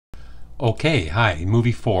Okay, hi,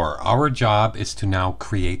 movie 4. Our job is to now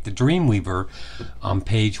create the Dreamweaver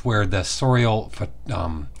page where the Sorial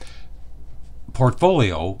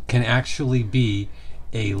portfolio can actually be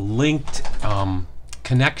a linked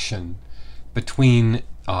connection between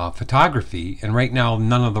photography, and right now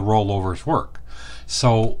none of the rollovers work.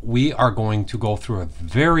 So we are going to go through a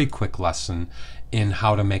very quick lesson in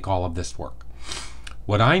how to make all of this work.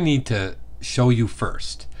 What I need to show you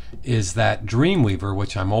first is that Dreamweaver,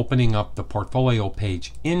 which I'm opening up the portfolio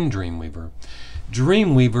page in Dreamweaver,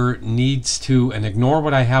 Dreamweaver needs to, and ignore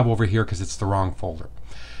what I have over here because it's the wrong folder.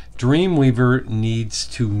 Dreamweaver needs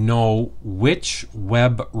to know which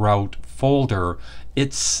web route folder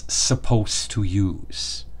it's supposed to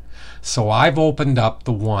use. So I've opened up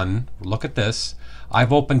the one, look at this,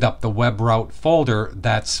 I've opened up the web route folder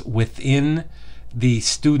that's within the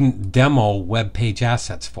student demo web page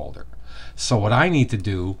assets folder. So what I need to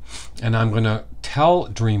do, and I'm going to tell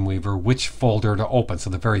Dreamweaver which folder to open. So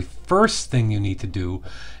the very first thing you need to do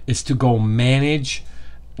is to go manage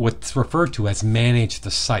what's referred to as manage the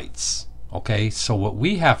sites. Okay, so what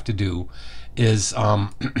we have to do is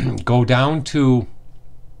go down to,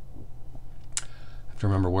 I have to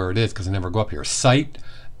remember where it is because I never go up here, site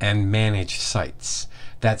and manage sites.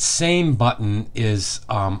 That same button is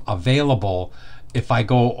available if I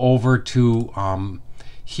go over to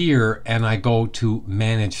here and I go to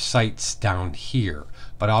manage sites down here,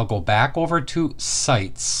 but I'll go back over to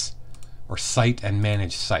sites or site and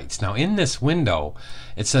manage sites. Now in this window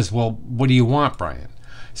it says, well, what do you want, Brian?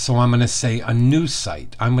 So I'm going to say a new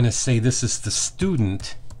site. I'm going to say this is the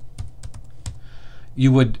student.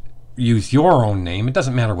 You would use your own name. It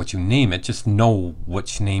doesn't matter what you name it, just know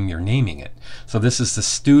which name you're naming it. So this is the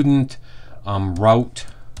student route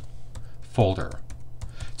folder,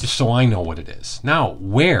 just so I know what it is. Now,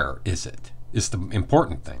 where is it is the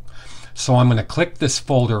important thing. So I'm going to click this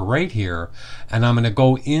folder right here, and I'm going to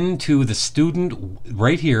go into the student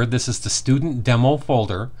right here. This is the student demo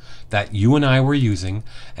folder that you and I were using,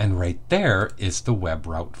 and right there is the web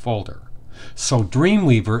route folder. So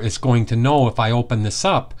Dreamweaver is going to know, if I open this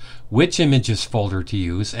up, which images folder to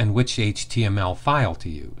use and which HTML file to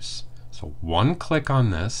use. So one click on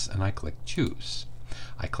this, and I click choose.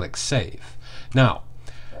 I click save. Now,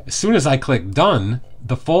 as soon as I click done,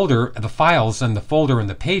 the folder, the files and the folder and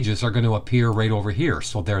the pages are going to appear right over here.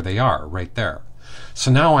 So there they are, right there.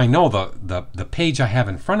 So now I know the page I have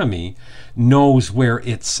in front of me knows where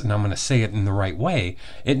its, and I'm going to say it in the right way,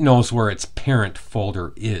 it knows where its parent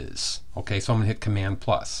folder is. Okay, so I'm going to hit Command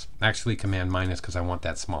plus. Actually Command minus because I want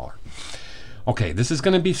that smaller. Okay, this is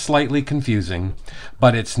going to be slightly confusing,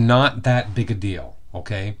 but it's not that big a deal.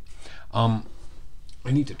 Okay.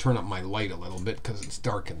 I need to turn up my light a little bit because it's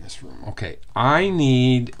dark in this room. Okay, I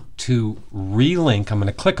need to relink. I'm going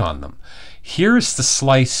to click on them. Here's the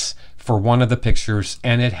slice for one of the pictures,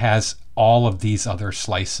 and it has all of these other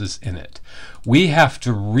slices in it. We have to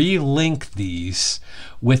relink these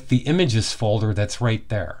with the images folder that's right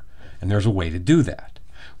there, and there's a way to do that.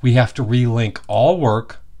 We have to relink all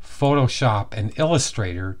work, Photoshop, and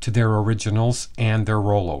Illustrator to their originals and their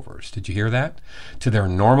rollovers. Did you hear that? To their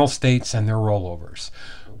normal states and their rollovers.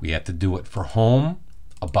 We have to do it for home,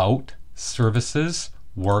 about, services,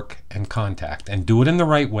 work, and contact, and do it in the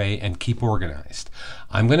right way and keep organized.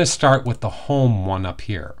 I'm going to start with the home one up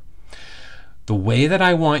here. The way that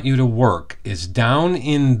I want you to work is down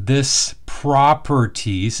in this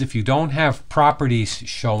properties. If you don't have properties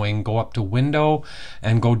showing, go up to window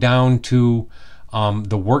and go down to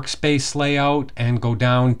the workspace layout and go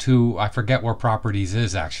down to, I forget where properties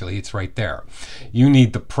is actually, it's right there. You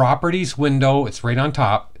need the properties window, it's right on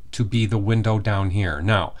top, to be the window down here.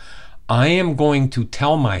 Now, I am going to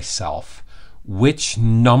tell myself which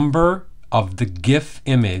number of the GIF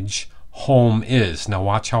image home is. Now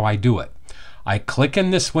watch how I do it. I click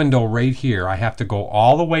in this window right here. I have to go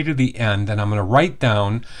all the way to the end, and I'm going to write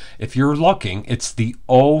down, if you're looking, it's the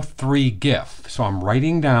 03 GIF. So I'm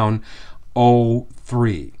writing down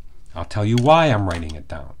 03. I'll tell you why I'm writing it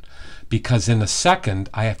down. Because in a second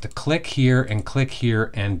I have to click here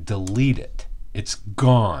and delete it. It's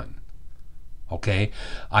gone. Okay?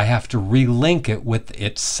 I have to relink it with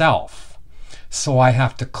itself. So I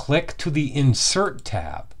have to click to the Insert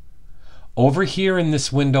tab. Over here in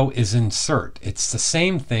this window is Insert. It's the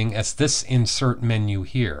same thing as this Insert menu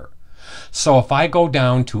here. So if I go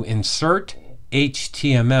down to Insert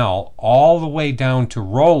HTML all the way down to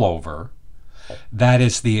Rollover, that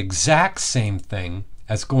is the exact same thing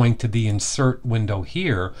as going to the Insert window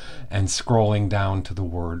here and scrolling down to the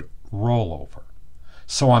word Rollover.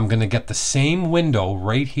 So I'm going to get the same window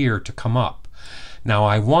right here to come up. Now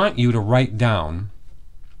I want you to write down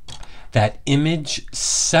that image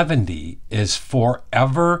 70 is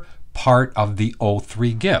forever part of the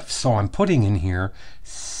O3 GIF. So I'm putting in here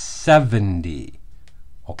 70.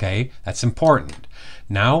 Okay, that's important.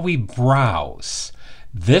 Now we browse.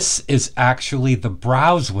 This is actually the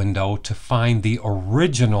browse window to find the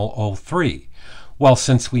original O3. Well,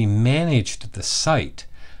 since we managed the site,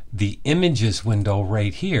 the images window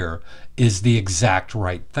right here is the exact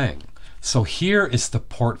right thing. So here is the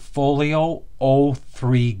portfolio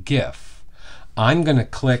O3 GIF. I'm going to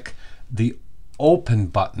click the open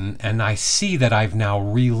button and I see that I've now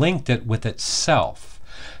relinked it with itself.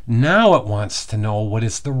 Now it wants to know what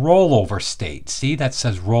is the rollover state. See, that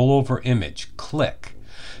says rollover image. Click.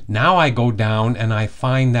 Now I go down and I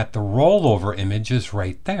find that the rollover image is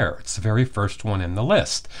right there. It's the very first one in the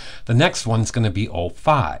list. The next one's going to be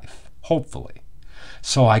 05, hopefully.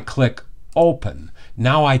 So I click open.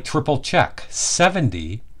 Now I triple check.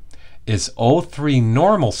 70 is 03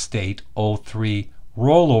 normal state, 03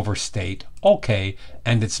 rollover state. Okay,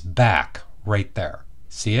 and it's back right there.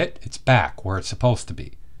 See it? It's back where it's supposed to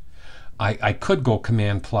be. I could go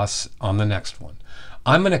Command plus on the next one.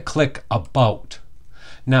 I'm going to click About.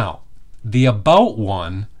 Now, the About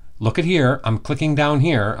one, look at here, I'm clicking down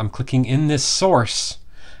here, I'm clicking in this source,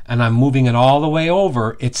 and I'm moving it all the way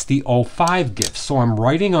over. It's the 05 GIF. So I'm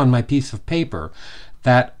writing on my piece of paper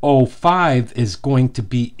that 05 is going to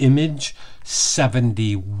be image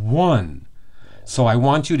 71. So I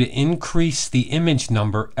want you to increase the image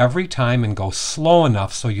number every time and go slow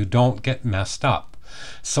enough so you don't get messed up.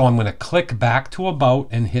 So I'm going to click back to About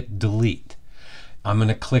and hit delete. I'm going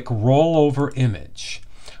to click rollover image.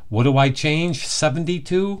 What do I change 70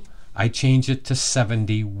 to? I change it to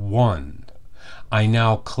 71. I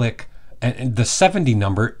now click, and the 70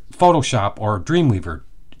 number, Photoshop or Dreamweaver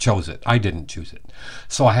chose it. I didn't choose it.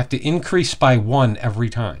 So I have to increase by 1 every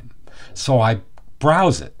time. So I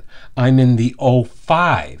browse it. I'm in the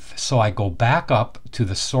 05. So I go back up to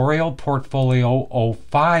the Sorial Portfolio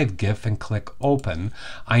 05 GIF and click open.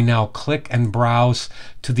 I now click and browse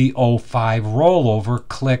to the 05 rollover,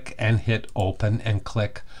 click and hit open and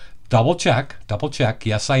click double check.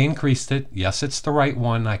 Yes, I increased it. Yes, it's the right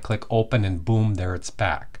one. I click open and boom, there it's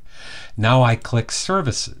back. Now I click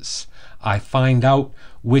services. I find out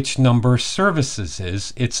which number services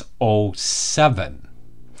is. It's 07.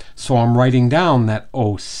 So I'm writing down that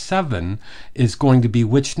 07 is going to be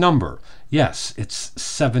which number? Yes, it's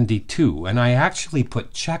 72. And I actually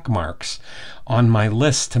put check marks on my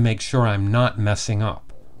list to make sure I'm not messing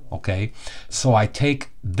up. Okay, so I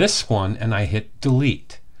take this one and I hit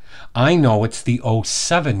delete. I know it's the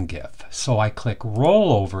 07 GIF. So I click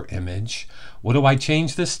rollover image. What do I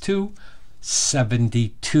change this to?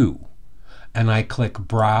 72. And I click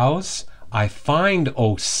browse. I find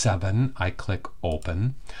 07, I click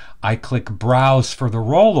open. I click browse for the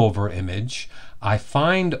rollover image. I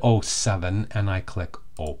find 07 and I click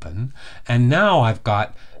open. And now I've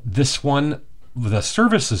got this one, the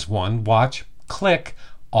services one, watch, click,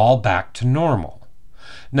 all back to normal.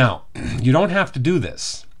 Now, you don't have to do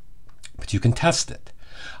this, but you can test it.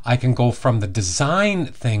 I can go from the design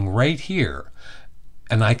thing right here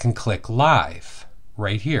and I can click live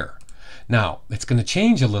right here. Now, it's going to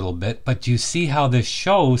change a little bit, but you see how this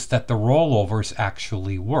shows that the rollovers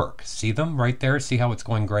actually work. See them right there? See how it's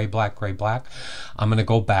going gray, black, gray, black? I'm going to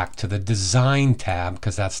go back to the Design tab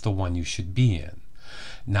because that's the one you should be in.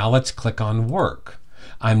 Now let's click on Work.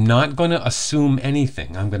 I'm not going to assume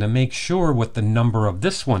anything. I'm going to make sure what the number of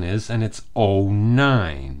this one is, and it's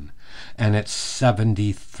 09. And it's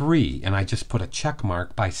 73, and I just put a check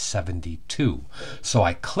mark by 72. So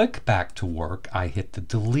I click back to work, I hit the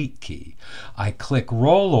delete key. I click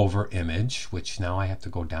rollover image, which now I have to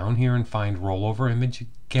go down here and find rollover image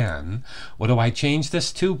again. What do I change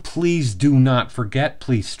this to? Please do not forget,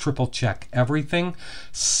 please triple check everything.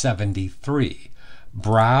 73.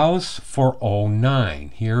 Browse for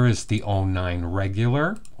 09. Here is the 09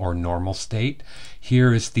 regular or normal state.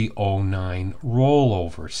 Here is the 09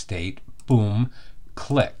 rollover state. Boom,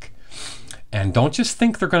 click. And don't just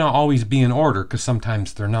think they're going to always be in order, because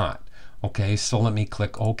sometimes they're not. Okay, so let me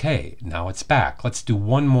click OK. Now it's back. Let's do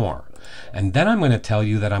one more. And then I'm going to tell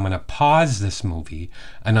you that I'm going to pause this movie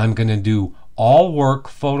and I'm going to do all work,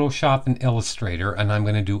 Photoshop and Illustrator, and I'm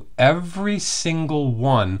going to do every single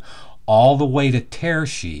one all the way to tear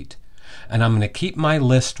sheet, and I'm going to keep my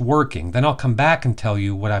list working. Then I'll come back and tell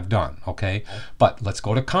you what I've done, okay? But let's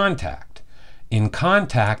go to Contact. In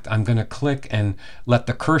Contact, I'm going to click and let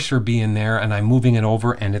the cursor be in there, and I'm moving it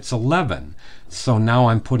over, and it's 11. So now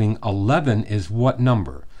I'm putting 11 is what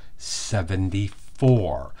number?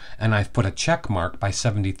 74. And I've put a check mark by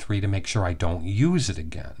 73 to make sure I don't use it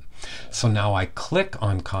again. So now I click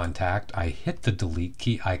on contact, I hit the delete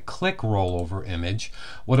key, I click rollover image.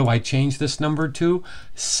 What do I change this number to?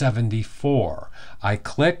 74. I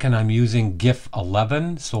click and I'm using GIF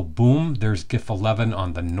 11, so boom, there's GIF 11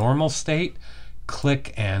 on the normal state.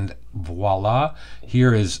 Click and voila,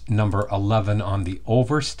 here is number 11 on the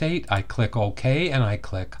over state. I click OK and I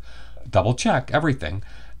click double check everything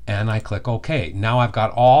and I click OK. Now I've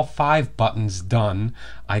got all 5 buttons done.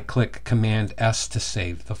 I click Command S to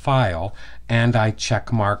save the file and I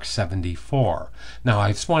check mark 74. Now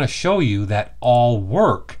I just want to show you that all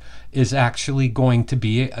work is actually going to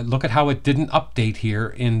be, look at how it didn't update here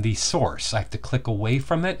in the source. I have to click away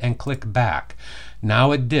from it and click back.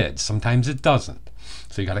 Now it did. Sometimes it doesn't.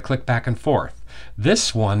 So you got to click back and forth.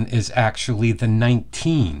 This one is actually the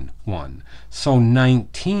 19 one. So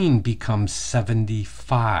 19 becomes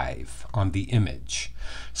 75 on the image.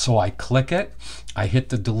 So I click it, I hit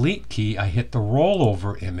the delete key, I hit the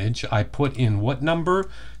rollover image, I put in what number?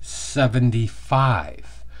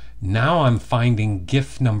 75. Now I'm finding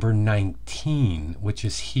GIF number 19, which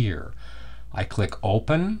is here. I click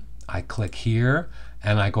open, I click here,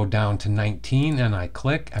 and I go down to 19 and I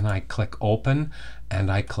click open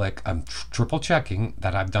and I click, I'm triple checking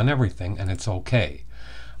that I've done everything and it's okay.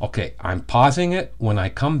 Okay, I'm pausing it. When I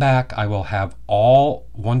come back, I will have all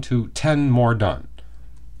 10 more done.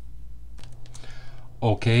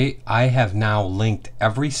 Okay, I have now linked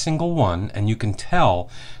every single one, and you can tell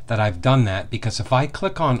that I've done that because if I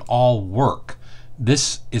click on all work,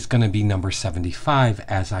 this is going to be number 75,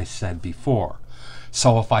 as I said before.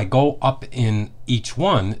 So if I go up in each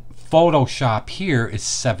one, Photoshop here is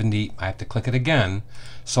 70. I have to click it again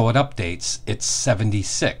so it updates. It's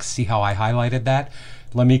 76. See how I highlighted that?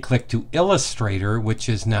 Let me click to Illustrator, which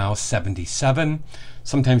is now 77.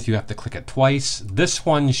 Sometimes you have to click it twice. This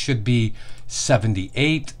one should be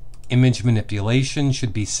 78. Image manipulation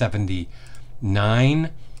should be 79.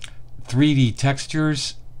 3D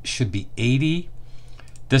textures should be 80.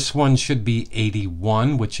 This one should be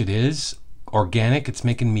 81, which it is. Organic, it's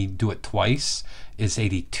making me do it twice, is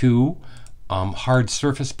 82. Hard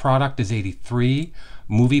surface product is 83.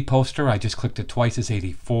 Movie poster, I just clicked it twice, is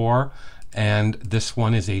 84. And this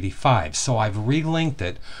one is 85. So I've relinked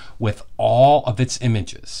it with all of its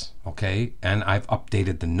images, okay? And I've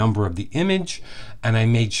updated the number of the image, and I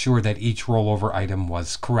made sure that each rollover item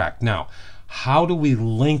was correct. Now, how do we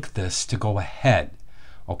link this to go ahead?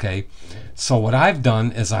 Okay, so what I've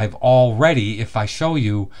done is I've already, if I show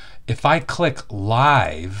you, if I click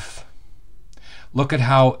live, look at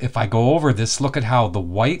how, if I go over this, look at how the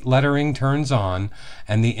white lettering turns on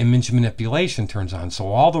and the image manipulation turns on. So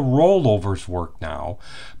all the rollovers work now,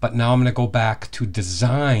 but now I'm going to go back to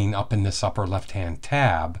design up in this upper left hand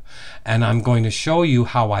tab, and I'm going to show you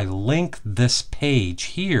how I link this page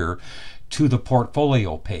here to the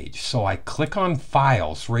portfolio page. So I click on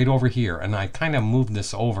files right over here, and I kind of move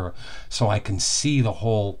this over so I can see the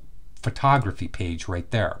whole photography page right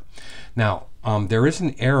there. Now there is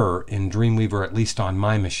an error in Dreamweaver, at least on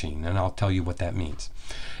my machine, and I'll tell you what that means.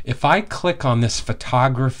 If I click on this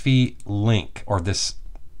photography link or this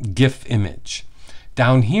GIF image,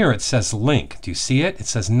 down here it says link. Do you see it? It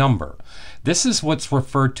says number. This is what's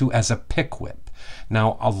referred to as a pick whip.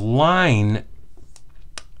 Now a line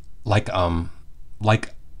like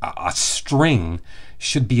a string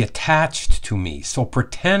should be attached to me. So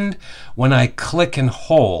pretend when I click and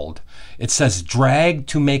hold, it says drag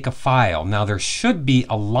to make a file. Now there should be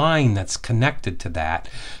a line that's connected to that.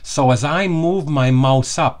 So as I move my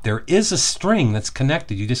mouse up, there is a string that's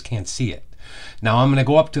connected. You just can't see it. Now I'm going to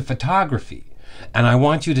go up to photography, and I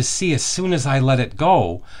want you to see as soon as I let it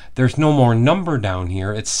go, there's no more number down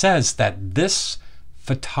here. It says that this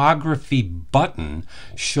photography button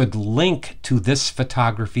should link to this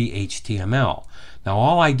photography HTML. Now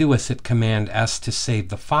all I do is hit Command S to save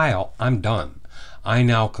the file. I'm done. I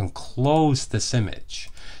now can close this image.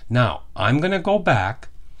 Now I'm going to go back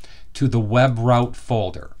to the web route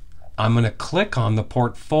folder. I'm going to click on the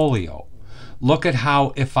portfolio. Look at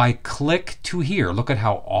how if I click to here, look at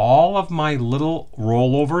how all of my little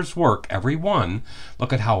rollovers work, every one.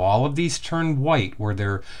 Look at how all of these turn white where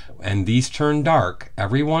they're, and these turn dark.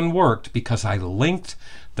 Every one worked because I linked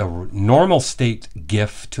the normal state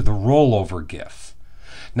GIF to the rollover GIF.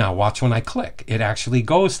 Now watch when I click. It actually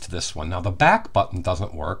goes to this one. Now the back button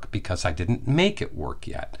doesn't work because I didn't make it work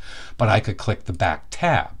yet, but I could click the back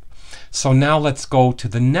tab. So now let's go to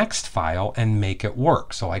the next file and make it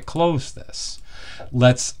work. So I close this.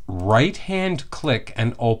 Let's right-hand click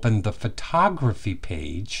and open the photography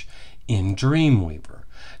page in Dreamweaver.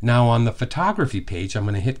 Now on the photography page, I'm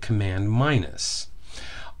going to hit Command-.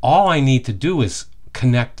 All I need to do is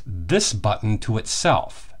connect this button to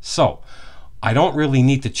itself. So I don't really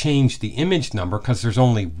need to change the image number because there's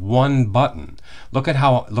only one button. Look at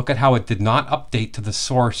how it did not update to the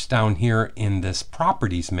source down here in this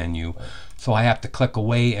properties menu. So I have to click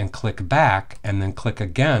away and click back and then click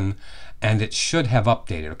again, and it should have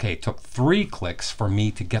updated. Okay, it took 3 clicks for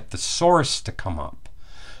me to get the source to come up.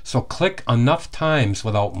 So click enough times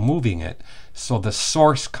without moving it so the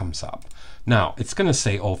source comes up. Now it's going to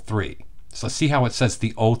say 03. So see how it says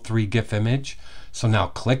the 03 GIF image? So now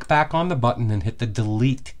click back on the button and hit the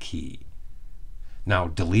delete key. Now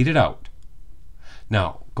delete it out.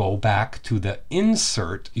 Now go back to the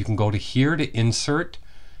insert. You can go to here to insert,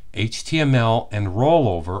 HTML and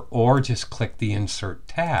rollover, or just click the insert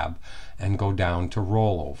tab and go down to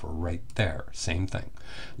rollover right there. Same thing.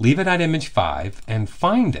 Leave it at image 5 and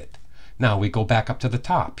find it. Now we go back up to the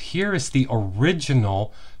top. Here is the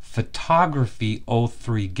original photography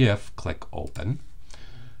 03 GIF. Click open.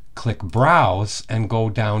 Click browse and go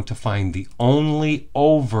down to find the only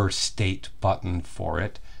overstate button for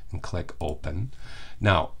it and click open.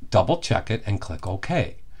 Now double check it and click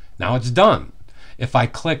OK. Now it's done. If I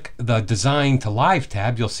click the design to live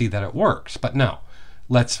tab, you'll see that it works. But now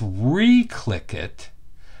let's re-click it,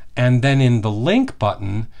 and then in the link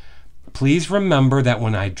button, please remember that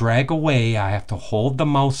when I drag away, I have to hold the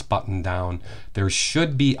mouse button down. There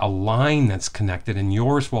should be a line that's connected, and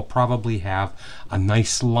yours will probably have a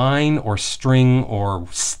nice line or string or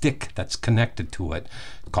stick that's connected to it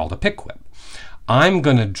called a pick whip. I'm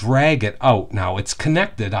going to drag it out. Now it's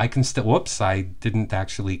connected. I can still, whoops, I didn't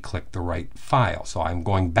actually click the right file. So I'm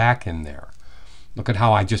going back in there. Look at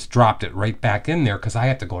how I just dropped it right back in there because I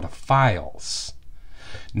have to go to Files.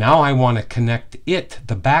 Now I want to connect it,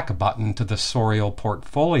 the back button, to the Sorial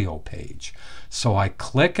portfolio page. So I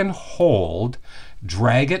click and hold,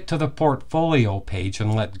 drag it to the portfolio page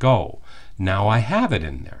and let go. Now I have it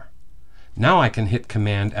in there. Now I can hit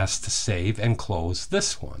Command S to save and close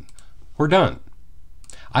this one. We're done.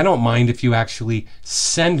 I don't mind if you actually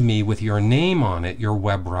send me with your name on it your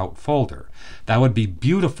web route folder. That would be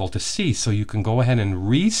beautiful to see, so you can go ahead and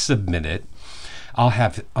resubmit it. I'll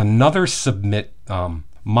have another submit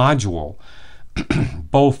module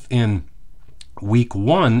both in week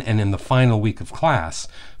 1 and in the final week of class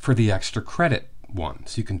for the extra credit one.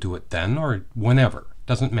 So you can do it then or whenever,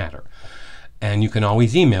 doesn't matter. And you can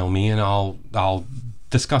always email me and I'll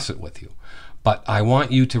discuss it with you. But I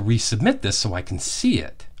want you to resubmit this so I can see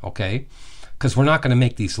it, okay? Because we're not going to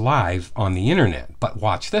make these live on the internet. But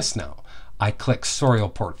watch this now. I click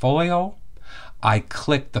Sorial Portfolio. I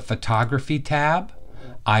click the Photography tab.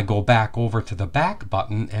 I go back over to the back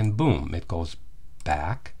button and boom, it goes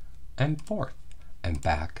back and forth and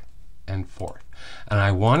back and forth. And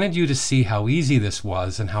I wanted you to see how easy this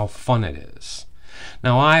was and how fun it is.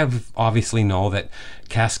 Now I obviously know that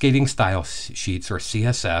cascading style sheets, or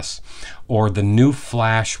CSS, or the new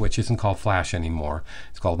Flash, which isn't called Flash anymore,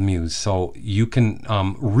 it's called Muse, so you can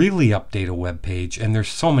really update a web page, and there's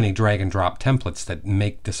so many drag and drop templates that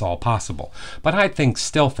make this all possible. But I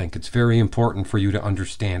still think it's very important for you to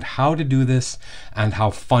understand how to do this and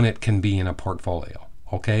how fun it can be in a portfolio.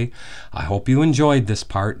 Okay, I hope you enjoyed this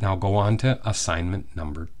part. Now go on to assignment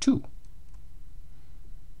number 2.